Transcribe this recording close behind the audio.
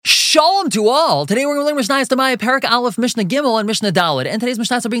Shalom to all! Today we're going to learn Mishnah Demai, Parak Aleph, Mishnah Gimel, and Mishnah Daled. And today's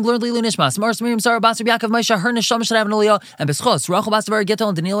Mishnahs are being learned Lilu Nishmas, Mars Miriam Sarah Basar Yaakov Maisha Her Nisham Shadav Naliyah, and Beschos Rachel Basavar Gittel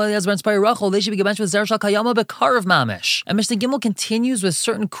and Daniel Elias Ben Spire Rachel. They should be gebenched with Zershal Kayama Bekar of Mamish. And Mishnah Gimel continues with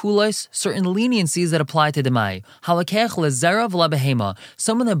certain kulos, certain leniencies that apply to Demai. Halakech lezera v'labehema.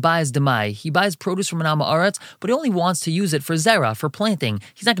 Someone that buys Demai, he buys produce from an Amma Aretz, but he only wants to use it for zera, for planting.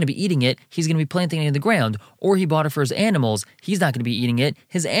 He's not going to be eating it. He's going to be planting it in the ground. Or he bought it for his animals. He's not going to be eating it.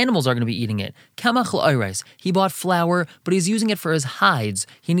 His animals are going to be eating it. Kamach l'oires. He bought flour, but he's using it for his hides.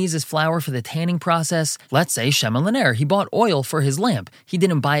 He needs his flour for the tanning process. Let's say shemen l'ner. He bought oil for his lamp. He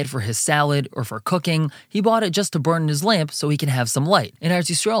didn't buy it for his salad or for cooking. He bought it just to burn in his lamp so he can have some light. In Eretz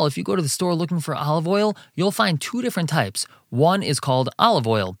Yisrael, if you go to the store looking for olive oil, you'll find two different types. One is called olive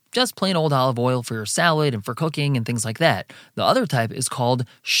oil, just plain old olive oil for your salad and for cooking and things like that. The other type is called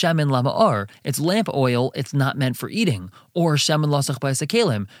shemen lama'ar. It's lamp oil, it's not meant for eating. Or shemen lasach b'aseh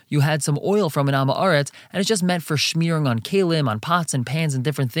kelim. You had some oil from an Amma Aretz, and it's just meant for smearing on kelim, on pots and pans and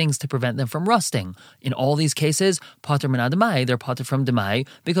different things to prevent them from rusting. In all these cases, pater min Demai, they're pater from Demai,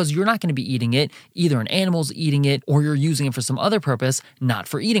 because you're not going to be eating it, either an animal's eating it, or you're using it for some other purpose, not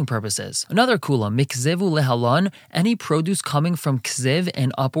for eating purposes. Another kula, mikzevu lehalon, any produce coming from kziv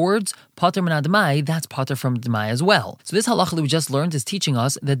and upwards, pater min Demai, that's pater from Demai as well. So this halacha that we just learned is teaching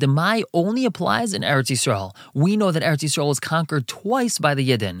us that Demai only applies in Eretz Yisrael. We know that Eretz Yisrael was conquered twice by the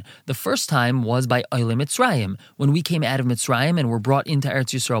Yidden. The first time was by Oile Mitzrayim, when we came out of Mitzrayim and were brought into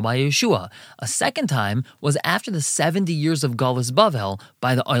Eretz Yisrael by Yeshua. A second time was after the 70 years of Galus Bavel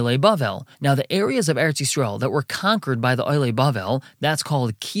by the Oile Bavel. Now the areas of Eretz Yisrael that were conquered by the Oile Bavel, that's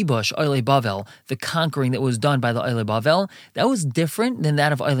called Kibush Oile Bavel, the conquering that was done by the Oile Bavel, that was different than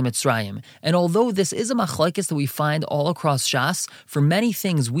that of Oile Mitzrayim. And although this is a machlekes that we find all across Shas, for many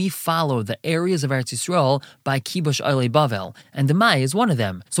things we follow the areas of Eretz Yisrael by Kibush Oile Bavel, and Demai is one of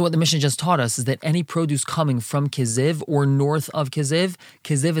them. So what the Mishnah just taught us is that any produce coming from Kiziv or north of Kiziv,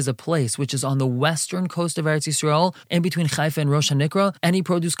 Kiziv is a place which is on the western coast of Eretz Yisrael, and between Haifa and Rosh HaNikra, any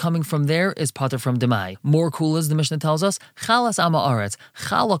produce coming from there is pater from Demai. More kulas, the Mishnah tells us, chalas Amma Aretz,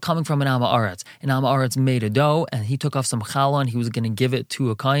 challah coming from an Amma Aretz. An Amma Aretz made a dough, and he took off some challah, and he was going to give it to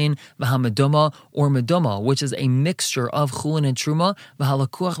a kain, v'hamaduma, or meduma, which is a mixture of chulin and truma,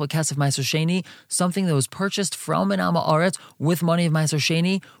 v'halakuach v'kasef ma'aser sheni, something that was purchased from an Amma Aretz with money of ma'aser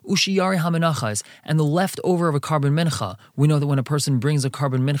sheni, ushiyari hamenachas, and the leftover of a carbon mincha. We know that when a person brings a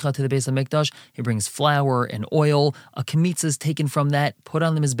carbon mincha to the Beis HaMikdash, he brings flour and oil, a kmitza is taken from that, put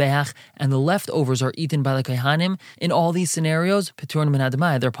on the mizbeach, and the leftovers are eaten by the kaihanim. In all these scenarios, Petur min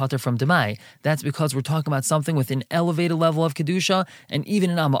Demai, they're pater from Demai. That's because we're talking about something with an elevated level of kedusha, and even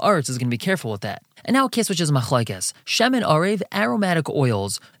an Amma Aretz is going to be careful with that. And now a case which is machlekes. Shemen arev, aromatic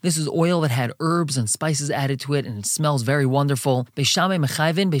oils. This is oil that had herbs and spices added to it, and it smells very wonderful. Beis Shammai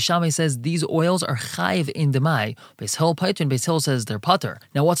mechayvin, Beis Shammai says these oils are chayv in Demai. Beis Hillel pater, and Beis Hillel says they're pater.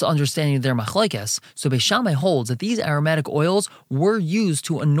 Now what's the understanding of their machlekes? So Beis Shammai holds that these aromatic oils were used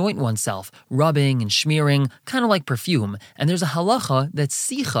to anoint oneself, rubbing and smearing, kind of like perfume. And there's a halacha that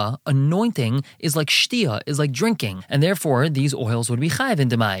sicha, anointing, is like shtia, is like drinking, and therefore these oils would be chayv in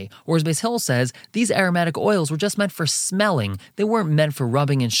Demai. Whereas Beis Hillel says these aromatic oils were just meant for smelling. They weren't meant for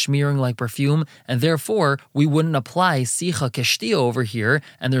rubbing and smearing like perfume, and therefore we wouldn't apply sicha keshtia over here,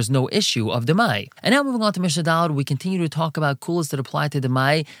 and there's no issue of Demai. And now moving on to Mishnah Daled, we continue to talk about kulas that apply to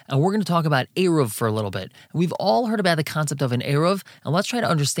Demai, and we're going to talk about Eruv for a little bit. We've all heard about the concept of an Eruv, and let's try to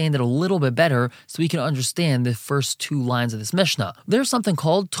understand it a little bit better so we can understand the first two lines of this Mishnah. There's something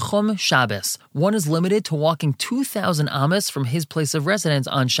called Tchum Shabbos. One is limited to walking 2,000 amas from his place of residence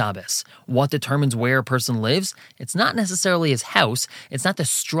on Shabbos. What determines where a person lives? It's not necessarily his house, it's not the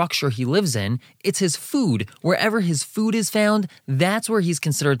structure he lives in, it's his food. Wherever his food is found, that's where he's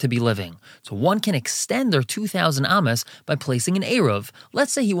considered to be living. So one can extend their 2,000 amas by placing an Eruv.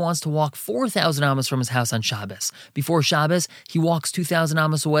 Let's say he wants to walk 4,000 amas from his house on Shabbos. Before Shabbos, he walks 2,000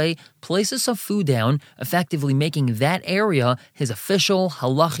 amas away, places some food down, effectively making that area his official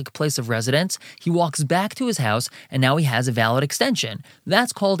halachic place of residence. He walks back to his house, and now he has a valid extension.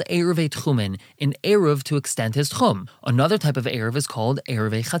 That's called Eruv Tchumin, an Eruv to extend his Tchum. Another type of Eruv is called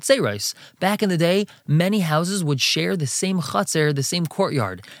Eruv Chatzeros. Back in the day, many houses would share the same chatzer, the same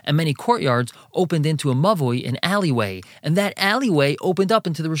courtyard, and many courtyards opened into a mavoi, an alleyway, and that alleyway opened up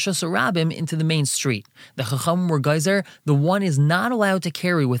into the Rosh Hashanah, into the main street. The Chacham were geyser, the one is not allowed to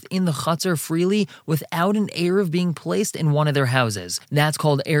carry within the chatzer freely without an Eruv being placed in one of their houses. That's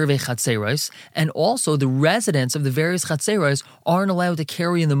called Eruv Chatzeros, and also the residents of the various Chatzeros aren't allowed to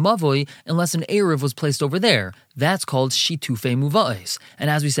carry in the mavoi unless an Eruv was placed over there. That's called shitufe muva'is. And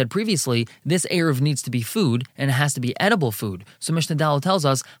as we said previously, this erev needs to be food, and it has to be edible food. So Mishnah Daled tells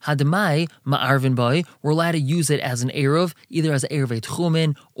us, Hademai ma'arvin bai, we're allowed to use it as an erev, either as erev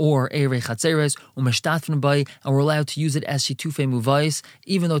tchumin or erev chatzeres, umeshtatfen bai, and we're allowed to use it as shitufe muva'is,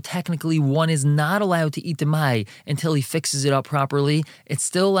 even though technically one is not allowed to eat demai until he fixes it up properly. It's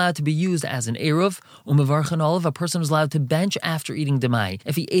still allowed to be used as an erev. Umevarchan olav, a person is allowed to bench after eating demai.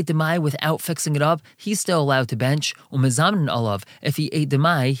 If he ate demai without fixing it up, he's still allowed to bench. Umezamnin olav, if he ate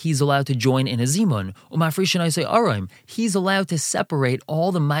demai, he's allowed to join in a zimun. Umafrishin aisei araim, he's allowed to separate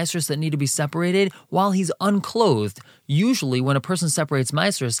all the maasros that need to be separated while he's unclothed. Usually, when a person separates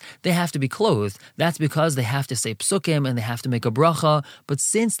maasros, they have to be clothed. That's because they have to say psukim and they have to make a bracha. But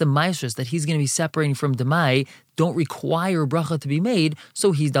since the maasros that he's going to be separating from demai don't require bracha to be made,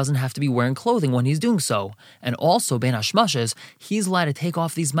 so he doesn't have to be wearing clothing when he's doing so. And also, ben hashmashes, he's allowed to take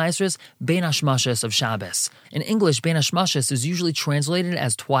off these maasros ben hashmashes of Shabbos. In English, ben hashmashes is usually translated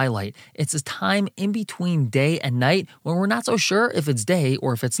as twilight. It's a time in between day and night when we're not so sure if it's day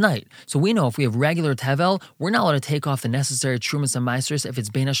or if it's night. So we know if we have regular tevel, we're not allowed to take off the necessary trumas and maasros if it's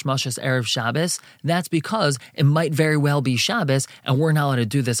ben hashmashes erev Shabbos. That's because it might very well be Shabbos, and we're not allowed to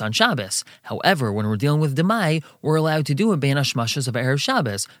do this on Shabbos. However, when we're dealing with demai, we're allowed to do a ben hashmashes of erev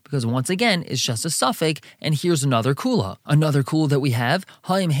Shabbos, because once again, it's just a suffix, and here's another kula. Another kula that we have,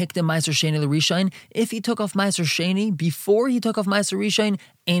 ha'im hikdem meiser sheni l'rishain, if he took off meiser sheni before he took off meiser rishain,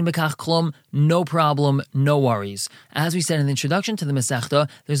 ein bekach klum, no problem, no worries. As we said in the introduction to the Masechta,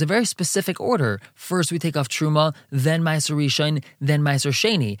 there's a very specific order. First we take off truma, then meiser rishain, then meiser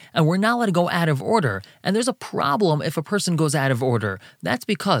sheni, and we're not allowed to go out of order. And there's a problem if a person goes out of order. That's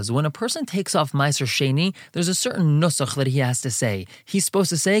because when a person takes off meiser sheni, there's a certain nusach that he has to say. He's supposed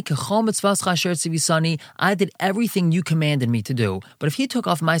to say, Kechol mitzvascha asher tzivisani, I did everything you commanded me to do. But if he took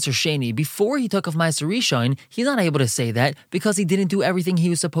off meiser sheni before he took off meiser rishain, he's not able to say that because he didn't do everything he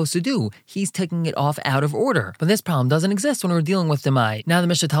was supposed to do. He's taking it off out of order. But this problem doesn't exist when we're dealing with demai. Now the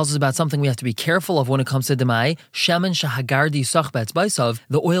Mishnah tells us about something we have to be careful of when it comes to demai. Shemen shahagardi sachbetz baisav,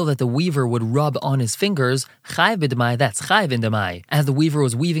 the oil that the weaver would rub on his fingers. Chayv b'demai, that's chayv in demai. As the weaver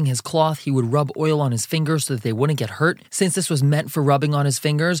was weaving his cloth, he would rub oil on his fingers so that they wouldn't get hurt. Since this was meant for rubbing on his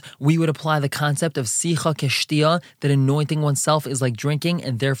fingers, we would apply the concept of sicha keshtia, that anointing oneself is like drinking,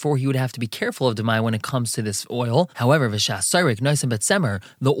 and therefore he would have to be careful of demai when it comes to this oil. However, v'shas sayrik noisem betsemer,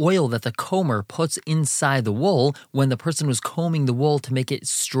 the oil that the comber puts inside the wool, when the person was combing the wool to make it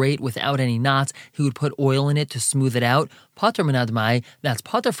straight without any knots, he would put oil in it to smooth it out. Pater min demai, that's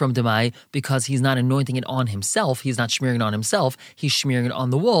pater from demai, because he's not anointing it on himself, he's not smearing it on himself, he's smearing it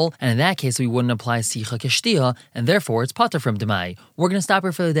on the wool, and in that case we wouldn't apply sicha keshtia, and therefore it's pater from demai. We're going to stop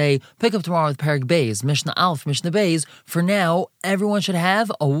here for the day, pick up tomorrow with Perek Beis, Mishnah Aleph, Mishnah Beis. For now, everyone should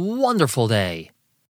have a wonderful day.